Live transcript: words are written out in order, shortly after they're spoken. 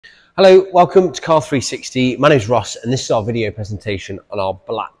Hello, welcome to Car 360. My name is Ross and this is our video presentation on our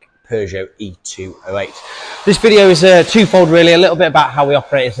black Peugeot E208. This video is twofold really, a little bit about how we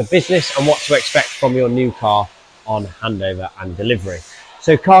operate as a business and what to expect from your new car on handover and delivery.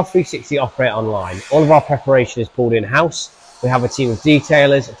 So Car 360 operate online. All of our preparation is pulled in-house. We have a team of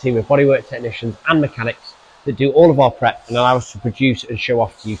detailers, a team of bodywork technicians and mechanics that do all of our prep and allow us to produce and show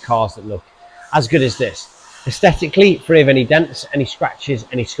off to you cars that look as good as this. Aesthetically, free of any dents, any scratches,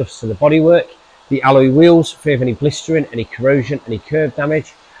 any scuffs to the bodywork. The alloy wheels, free of any blistering, any corrosion, any curb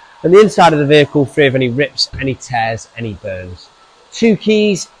damage. And the inside of the vehicle, free of any rips, any tears, any burns. 2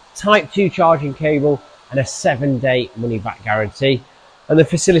 keys, Type 2 charging cable, and a 7-day money-back guarantee. And the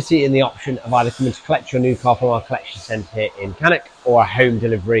facility in the option of either coming to collect your new car from our collection centre here in Cannock or a home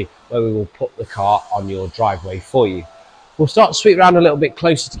delivery where we will put the car on your driveway for you. We'll start to sweep around a little bit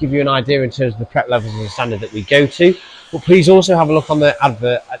closer to give you an idea in terms of the prep levels and the standard that we go to. But please also have a look on the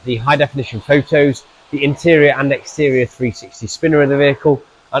advert at the high definition photos, the interior and exterior 360 spinner of the vehicle,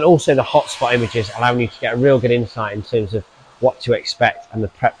 and also the hotspot images, allowing you to get a real good insight in terms of what to expect and the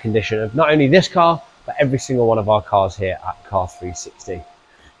prep condition of not only this car, but every single one of our cars here at Car 360.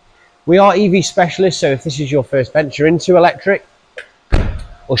 We are EV specialists, so if this is your first venture into electric,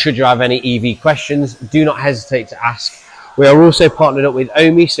 or should you have any EV questions, do not hesitate to ask. We are also partnered up with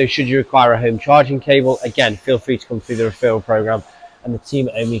OMI, so should you require a home charging cable, again, feel free to come through the referral program and the team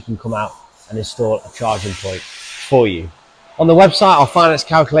at OMI can come out and install a charging point for you. On the website, our finance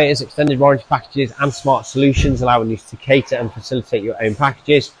calculators, extended warranty packages and smart solutions allowing you to cater and facilitate your own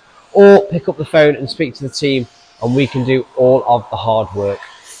packages, or pick up the phone and speak to the team and we can do all of the hard work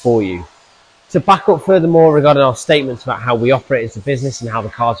for you. To back up furthermore regarding our statements about how we operate as a business and how the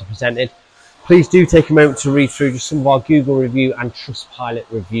cars are presented, please do take a moment to read through just some of our Google review and Trustpilot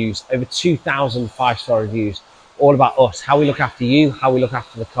reviews. Over 2,000 5-star reviews, all about us, how we look after you, how we look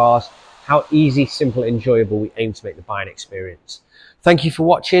after the cars, how easy, simple, enjoyable we aim to make the buying experience. Thank you for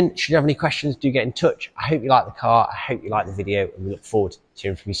watching. Should you have any questions, do get in touch. I hope you like the car, I hope you like the video, and we look forward to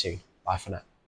hearing from you soon. Bye for now.